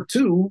 World War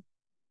II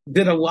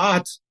did a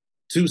lot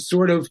to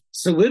sort of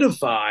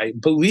solidify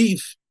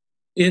belief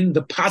in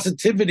the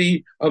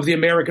positivity of the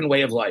American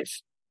way of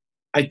life.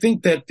 I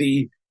think that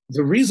the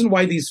reason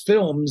why these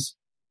films,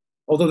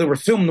 although there were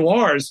film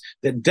noirs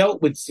that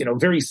dealt with,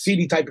 very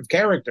seedy type of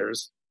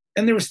characters,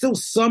 and there were still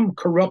some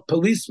corrupt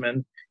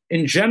policemen,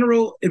 in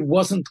general, it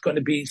wasn't going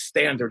to be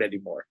standard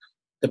anymore.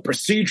 The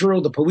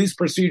police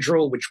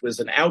procedural, which was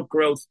an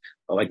outgrowth,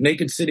 like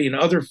Naked City and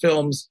other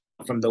films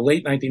from the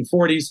late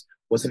 1940s,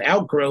 was an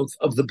outgrowth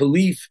of the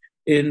belief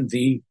in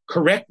the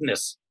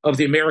correctness of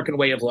the American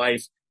way of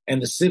life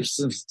and the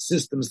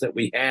systems that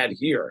we had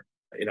here.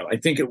 I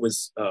think it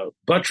was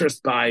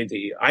buttressed by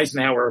the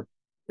Eisenhower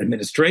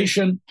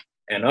administration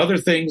and other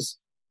things.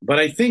 But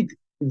I think,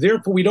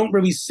 therefore, we don't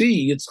really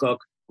see Yitzchak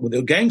with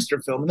a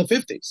gangster film in the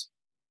 50s.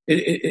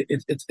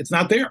 It's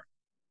not there.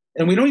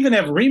 And we don't even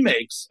have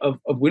remakes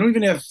we don't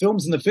even have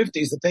films in the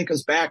 50s that take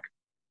us back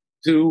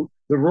to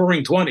the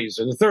roaring 20s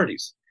or the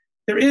 30s.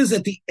 There is,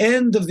 at the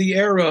end of the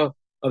era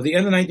of the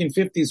end of the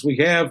 1950s, we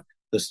have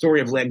the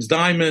story of Legs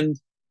Diamond,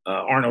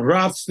 Arnold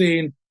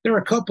Rothstein. There are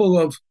a couple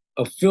of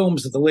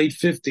films of the late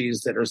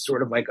 50s that are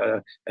sort of like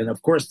and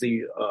of course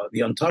the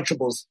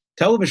Untouchables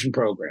television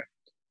program.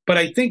 But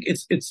I think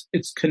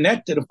it's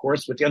connected, of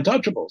course, with the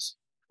Untouchables,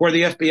 or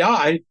the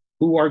FBI,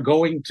 who are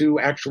going to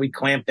actually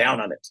clamp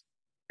down on it,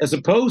 as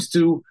opposed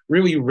to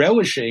really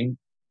relishing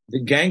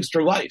the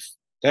gangster life,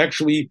 to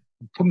actually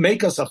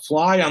make us a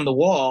fly on the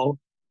wall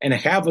and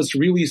have us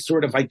really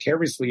sort of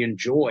vicariously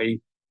enjoy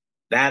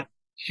that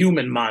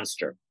human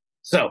monster.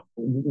 So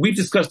we've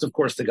discussed, of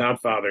course, The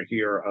Godfather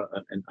here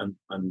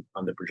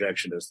on the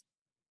Projectionist.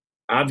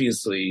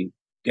 Obviously,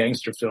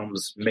 gangster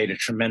films made a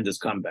tremendous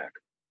comeback.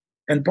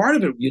 And part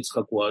of it,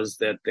 Yitzchak, was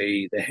that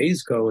the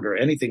Hays Code or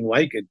anything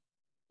like it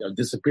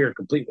disappeared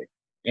completely.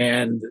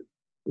 And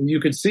you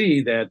could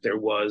see that there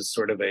was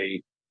sort of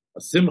a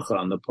simcha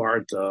on the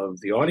part of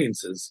the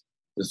audiences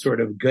to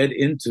sort of get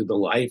into the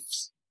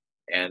lives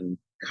and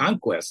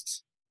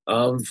conquests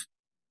of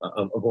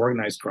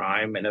organized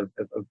crime and of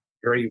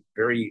very,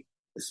 very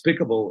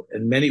despicable,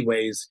 in many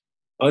ways,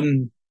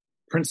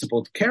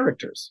 unprincipled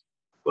characters.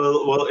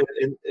 Well,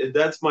 and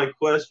that's my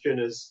question: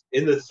 is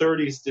in the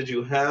 30s, did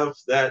you have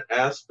that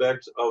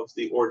aspect of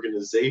the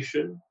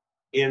organization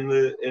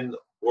in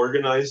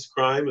organized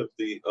crime, of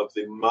the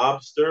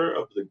mobster,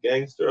 of the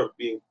gangster,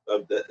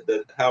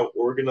 that how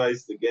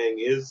organized the gang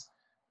is,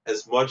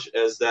 as much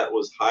as that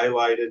was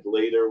highlighted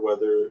later,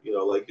 whether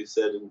like you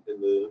said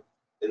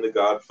in the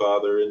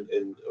Godfather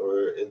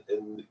or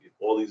in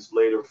all these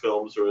later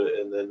films,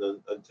 and then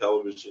on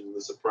television,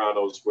 The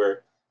Sopranos,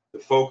 where the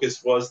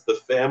focus was the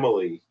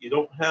family.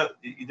 You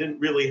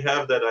didn't really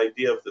have that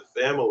idea of the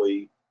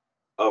family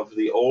of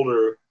the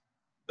older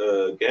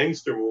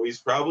gangster movies,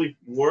 probably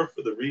more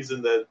for the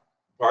reason that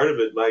part of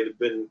it might have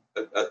been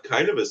a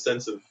kind of a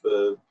sense of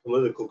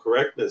political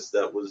correctness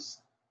that was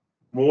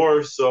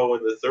more so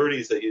in the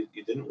 30s, that you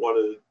didn't want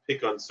to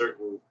pick on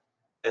certain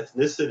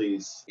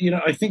ethnicities.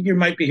 I think you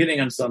might be hitting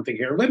on something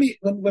here. Let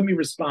me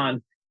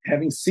respond.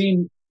 Having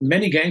seen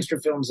many gangster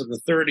films of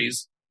the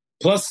 30s,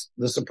 plus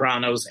The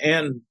Sopranos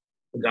and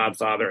The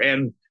Godfather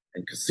and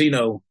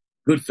Casino,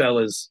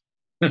 Goodfellas,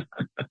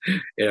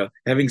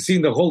 having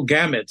seen the whole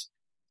gamut,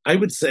 I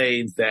would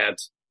say that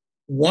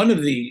one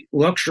of the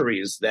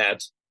luxuries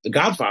that The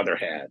Godfather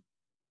had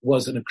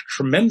was a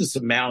tremendous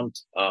amount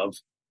of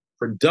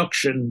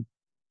production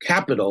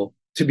capital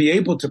to be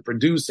able to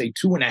produce a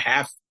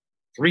 2.5,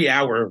 3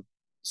 hour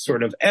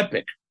sort of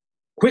epic.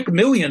 Quick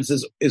Millions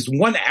is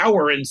 1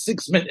 hour and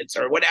 6 minutes,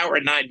 or 1 hour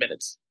and 9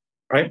 minutes,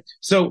 right?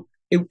 So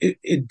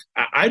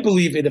I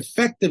believe it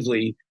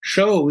effectively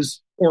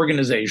shows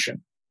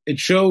organization. It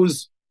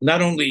shows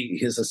not only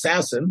his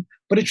assassin,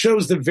 but it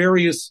shows the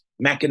various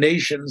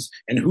machinations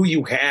and who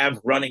you have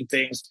running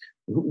things,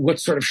 what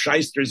sort of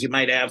shysters you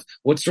might have,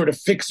 what sort of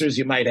fixers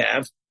you might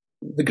have.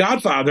 The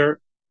Godfather,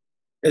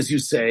 as you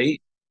say,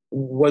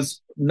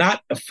 was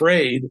not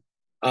afraid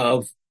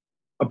of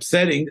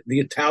upsetting the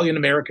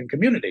Italian-American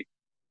community.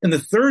 In the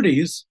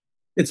 30s,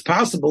 it's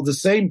possible the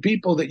same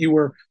people that you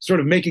were sort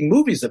of making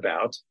movies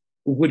about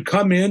would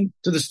come in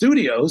to the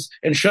studios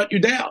and shut you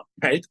down,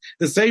 right?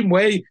 The same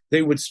way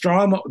they would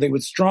strong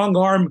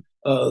arm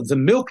the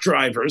milk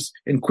drivers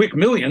in Quick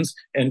Millions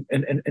and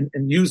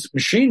use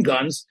machine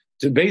guns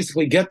to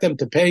basically get them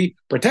to pay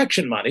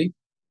protection money.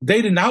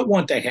 They did not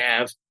want to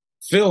have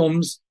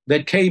films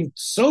that came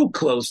so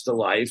close to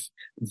life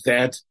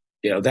that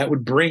that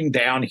would bring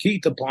down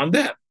heat upon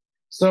them.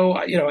 So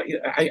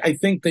I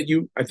think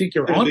you're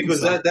on,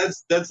 because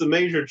that's a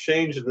major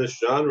change in this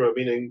genre.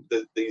 Meaning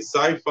the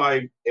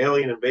sci-fi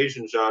alien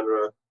invasion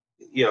genre,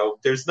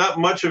 there's not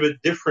much of a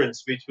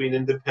difference between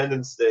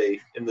Independence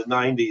Day in the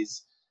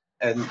 90s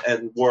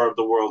and War of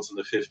the Worlds in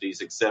the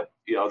 50s, except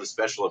the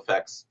special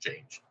effects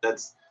changed.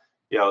 That's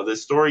the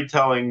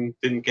storytelling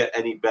didn't get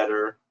any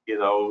better. It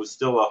was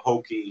still a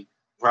hokey,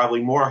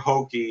 probably more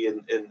hokey,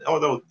 and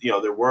although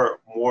there were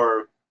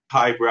more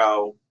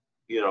highbrow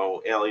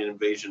alien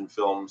invasion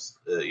films,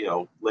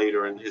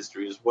 later in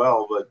history as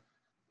well. But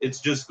it's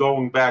just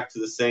going back to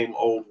the same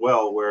old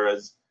well.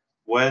 Whereas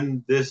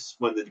when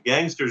the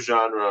gangster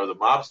genre or the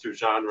mobster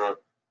genre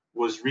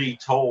was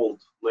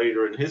retold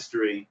later in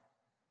history,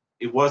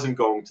 it wasn't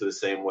going to the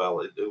same well.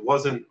 It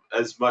wasn't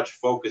as much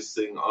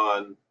focusing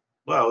on,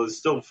 well, it was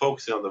still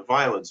focusing on the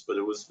violence, but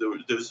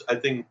there's I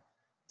think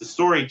the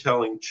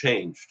storytelling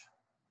changed.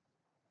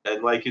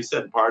 And like you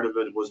said, part of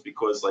it was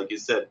because, like you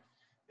said,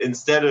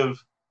 instead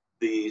of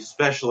the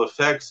special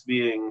effects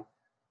being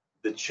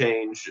the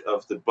change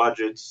of the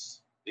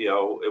budgets,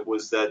 it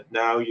was that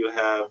now you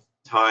have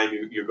time,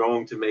 you're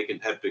going to make an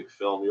epic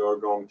film, there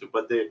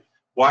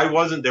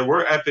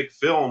were epic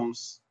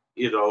films,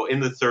 in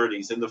the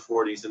 30s, in the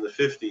 40s, in the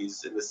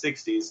 50s, in the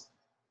 60s.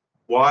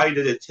 why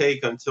did it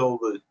take until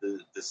the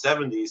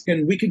 70s?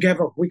 And we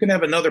can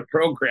have another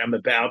program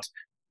about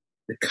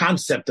the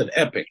concept of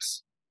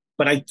epics.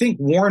 But I think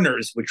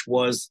Warner's, which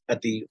was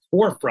at the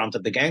forefront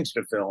of the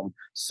gangster film,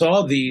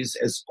 saw these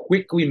as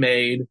quickly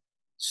made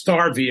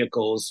star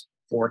vehicles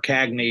for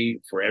Cagney,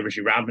 for Edward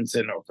G.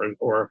 Robinson,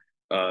 or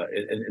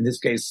in this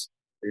case,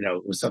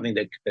 it was something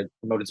that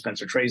promoted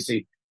Spencer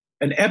Tracy.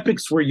 And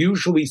epics were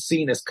usually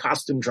seen as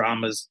costume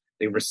dramas.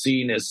 They were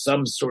seen as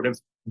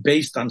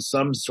based on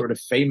some sort of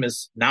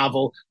famous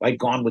novel, like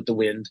Gone with the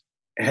Wind.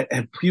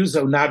 Had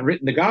Puzo not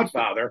written The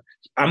Godfather,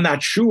 I'm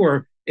not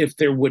sure if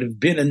there would have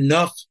been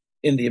enough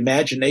in the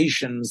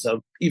imaginations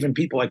of even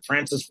people like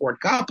Francis Ford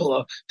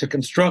Coppola to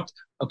construct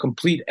a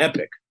complete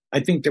epic. I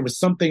think there was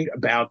something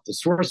about the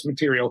source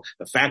material,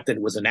 the fact that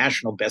it was a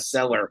national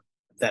bestseller,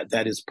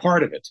 that is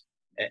part of it.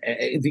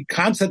 The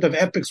concept of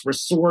epics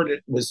was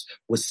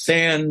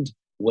sand,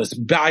 was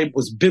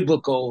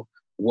biblical,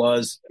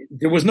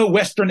 there was no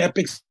Western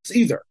epics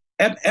either.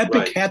 Epic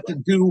Right. had to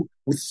do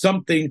with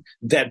something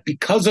that,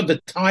 because of the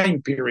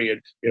time period,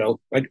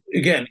 like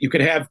again, you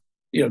could have,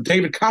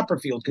 David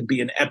Copperfield could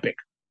be an epic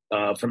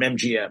from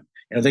MGM.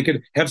 They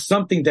could have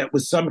something that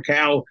was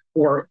somehow,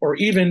 or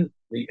even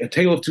A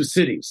Tale of Two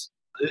Cities.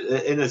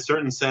 In a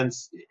certain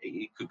sense,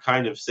 you could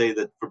kind of say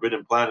that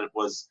Forbidden Planet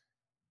was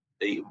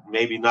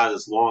maybe not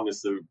as long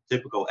as the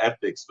typical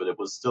epics, but it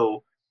was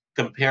still,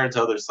 compared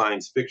to other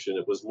science fiction,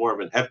 it was more of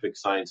an epic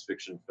science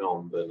fiction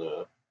film than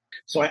a...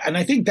 So,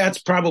 I think that's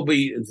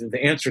probably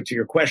the answer to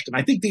your question.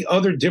 I think the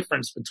other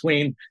difference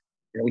between,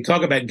 we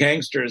talk about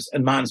gangsters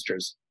and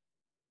monsters.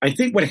 I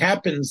think what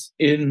happens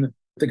in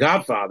The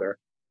Godfather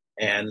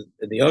and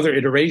the other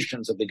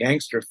iterations of the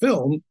gangster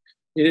film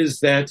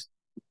is that,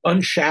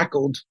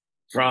 unshackled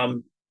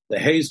from the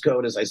Hays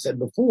Code, as I said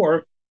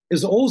before,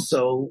 is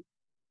also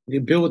the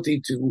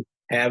ability to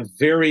have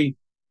very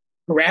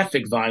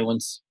graphic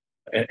violence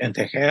and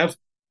to have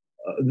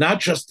not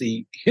just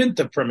the hint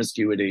of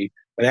promiscuity,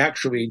 but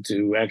actually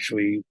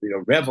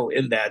revel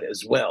in that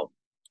as well.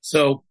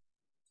 So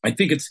I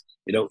think it's,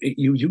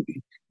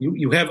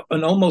 you have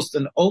almost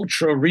an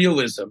ultra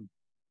realism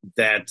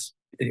that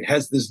it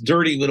has this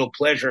dirty little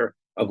pleasure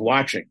of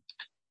watching.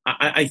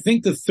 I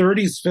think the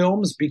 30s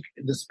films,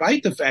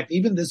 despite the fact,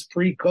 even this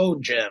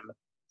pre-code gem,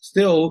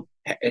 still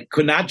it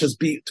could not just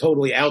be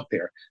totally out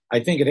there. I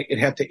think it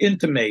had to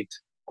intimate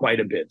quite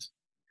a bit.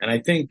 And I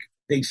think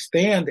they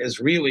stand as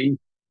really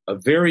a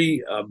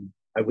very,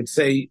 I would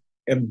say,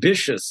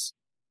 ambitious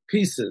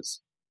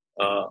pieces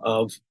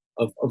of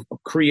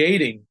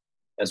creating,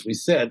 as we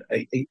said,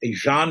 a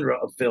genre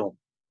of film.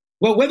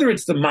 Well, whether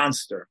it's the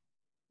monster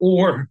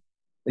or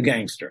the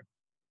gangster,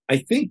 I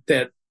think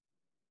that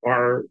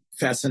our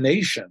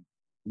fascination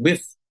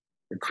with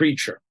the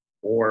creature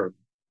or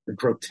the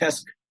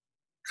grotesque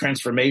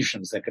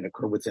transformations that can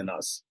occur within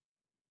us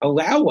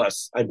allow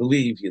us, I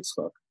believe,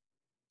 Yitzchak,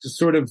 to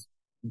sort of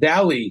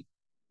dally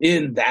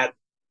in that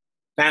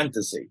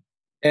fantasy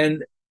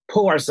and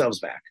pull ourselves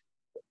back.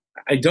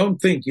 I don't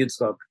think,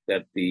 Yitzchak,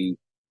 that the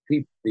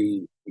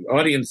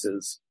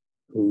audiences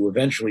who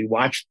eventually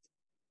watched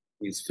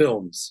these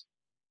films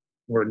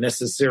were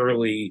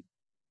necessarily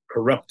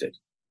corrupted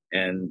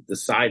and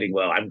deciding,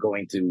 well, I'm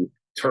going to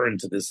turn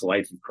to this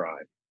life of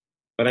crime.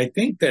 But I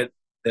think that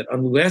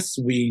unless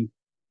we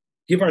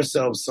give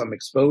ourselves some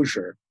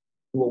exposure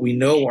to what we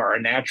know are our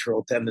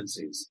natural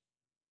tendencies,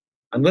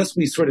 unless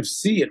we sort of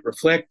see it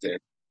reflected,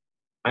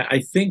 I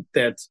think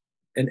that,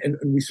 and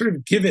we sort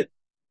of give it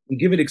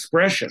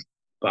expression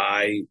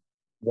by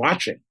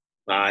watching,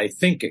 by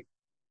thinking.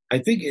 I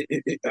think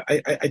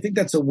I think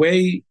that's a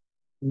way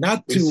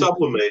not to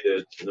sublimate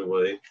it in a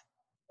way.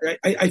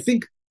 I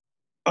think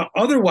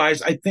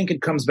otherwise, I think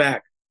it comes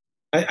back.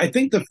 I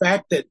think the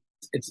fact that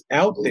it's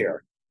out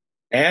there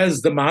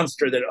as the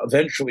monster that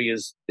eventually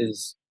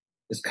is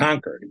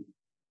conquered,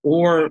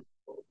 or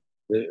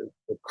the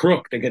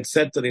crook that gets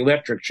sent to the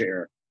electric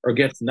chair or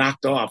gets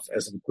knocked off,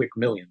 as in Quick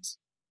Millions,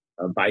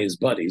 by his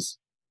buddies.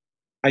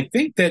 I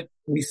think that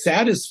we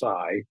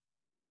satisfy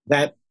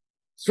that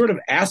sort of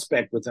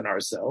aspect within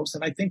ourselves,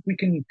 and I think we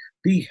can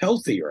be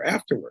healthier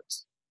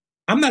afterwards.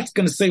 I'm not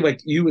going to say, like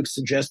you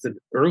suggested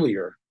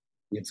earlier,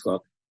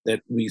 Yitzchak,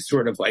 that we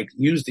sort of like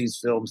use these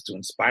films to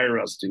inspire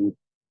us to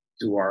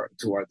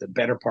the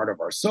better part of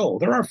our soul.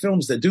 There are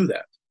films that do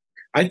that.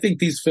 I think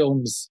these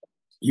films,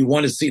 you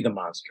want to see the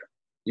monster.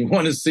 You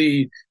want to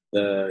see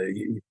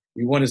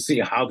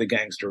how the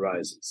gangster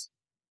rises.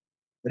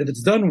 But if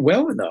it's done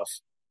well enough,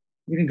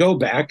 you can go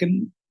back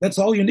and that's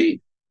all you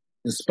need.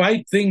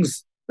 Despite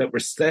things that were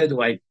said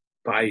like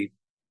by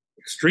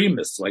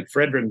extremists like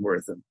Fred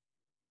Ringworth,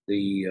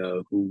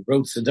 who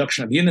wrote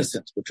Seduction of the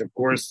Innocent, which of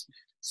course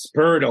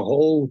spurred a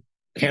whole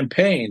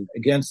campaign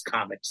against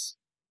comics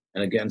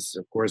and against,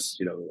 of course,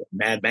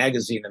 Mad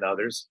Magazine and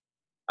others,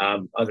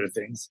 other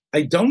things.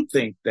 I don't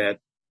think that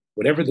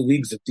whatever the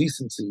League of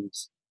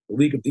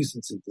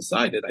Decency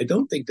decided, I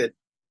don't think that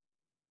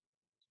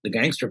the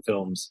gangster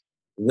films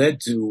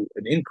led to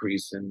an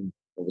increase in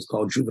what was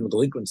called juvenile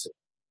delinquency.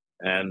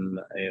 And,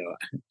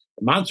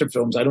 monster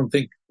films, I don't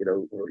think,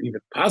 or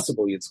even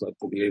possibly it's going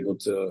to be able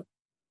to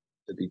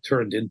be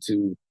turned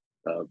into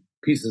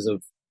pieces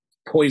of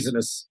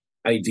poisonous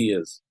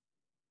ideas.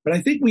 But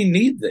I think we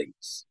need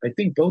these. I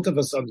think both of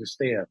us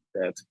understand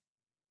that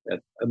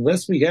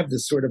unless we have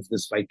this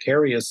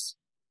vicarious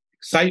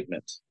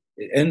excitement,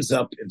 it ends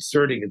up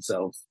inserting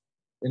itself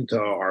into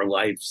our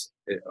life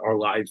in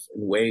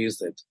ways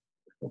that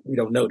we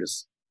don't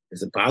notice.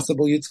 Is it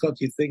possible, Yitzchak,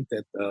 you think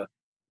that,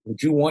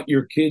 would you want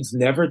your kids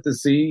never to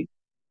see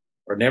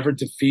or never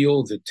to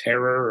feel the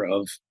terror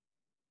of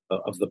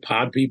the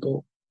pod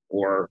people?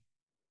 Or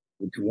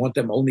would you want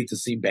them only to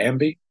see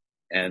Bambi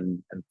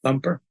and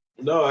Thumper?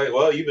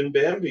 No, even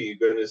Bambi,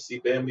 you're going to see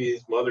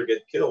Bambi's mother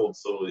get killed.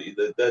 So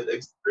that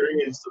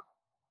experience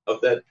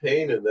of that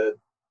pain, and that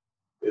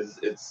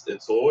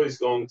it's always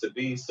going to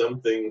be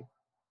something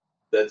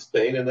that's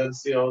pain, and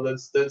that's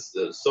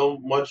so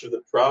much of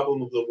the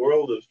problem of the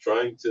world of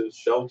trying to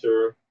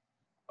shelter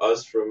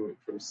us from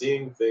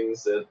seeing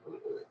things that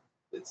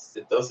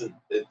it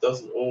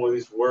doesn't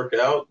always work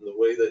out in the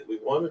way that we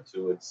want it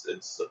to.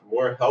 It's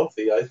more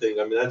healthy, I think.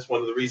 I mean, that's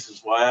one of the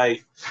reasons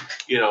why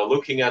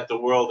looking at the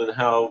world and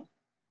how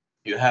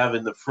you have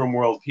in the frum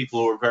world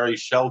people who are very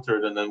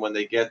sheltered, and then when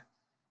they get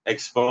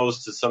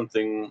exposed to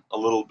something a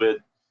little bit,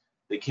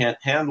 they can't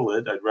handle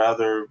it. I'd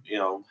rather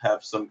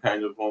have some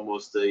kind of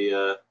almost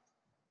a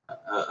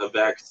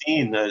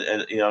vaccine,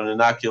 an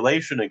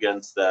inoculation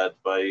against that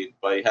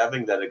by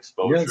having that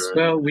exposure. Yes,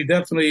 well, we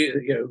definitely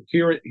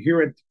here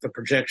at the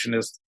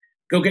Projectionist,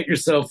 go get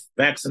yourself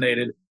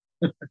vaccinated.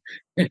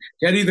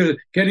 get either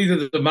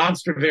the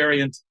monster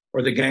variant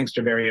or the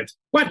gangster variant.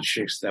 Watch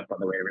your step on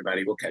the way,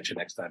 everybody. We'll catch you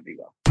next time. Be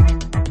well.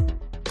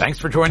 Thanks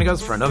for joining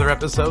us for another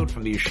episode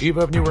from the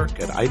Yeshiva of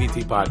Newark at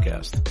IDT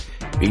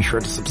Podcast. Be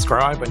sure to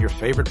subscribe on your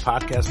favorite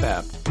podcast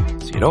app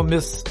so you don't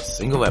miss a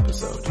single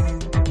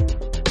episode.